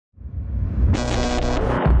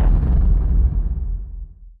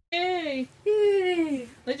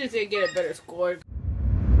just didn't get a better score.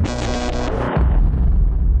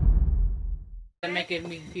 That making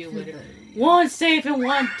me feel better. One save and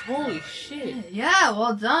one. Holy shit. Yeah,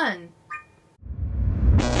 well done.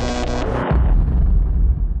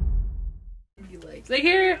 Like,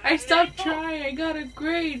 here, I stopped trying. I got a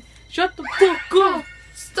grade. Shut the fuck up.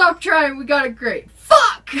 Stop trying. We got a grade.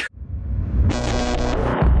 Fuck!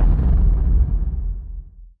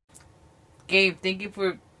 Gabe, thank you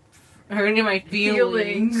for hurting my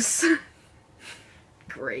feelings.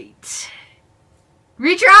 Great.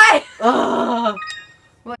 Retry!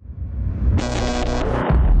 What?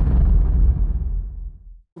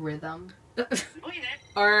 Rhythm.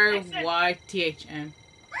 RYTHM.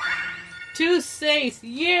 2 saves.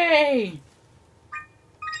 Yay!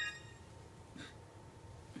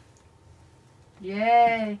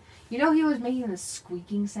 Yay. You know he was making this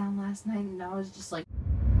squeaking sound last night and I was just like...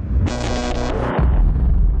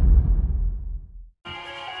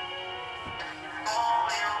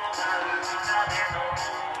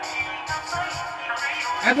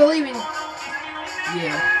 I believe in...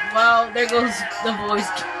 Yeah. Well, there goes the voice.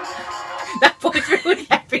 That voice really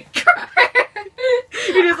happy.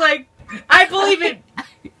 He was like, I believe it.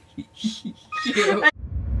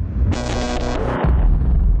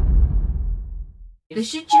 They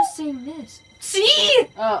should just sing this. See?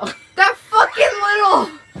 Oh. That fucking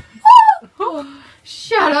little...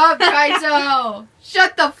 Shut up, Kaito!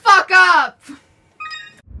 Shut the fuck up!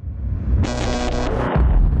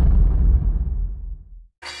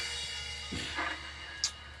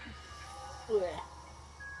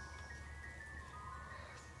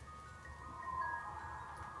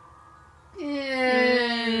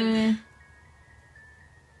 Yeah.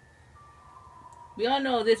 We all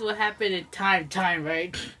know this will happen in time,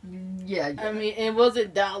 right? Yeah. I mean, it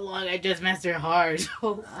wasn't that long. I just mastered hard.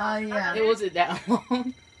 So yeah. it wasn't that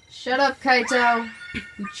long. Shut up, Kaito.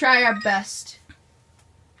 We try our best.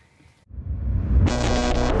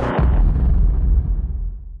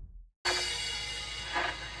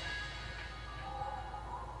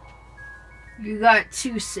 You got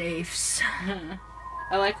 2 safes.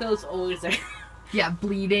 I like how it's always like... Yeah,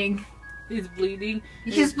 bleeding. He's bleeding.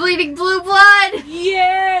 He's bleeding blue blood!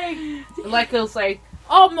 Yay! I like how it's like,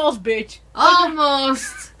 almost, bitch.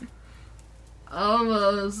 Almost.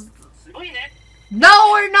 Almost. No,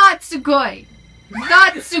 we're not Sugoi.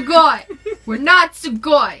 Not Sugoi. We're not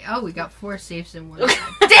Sugoi. Oh, we got 4 safes in 1.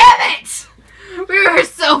 Damn it! We were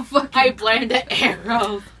so fucking... I blame the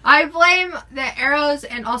arrows. I blame the arrows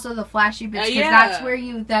and also the flashy bits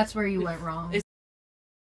because that's where you went wrong.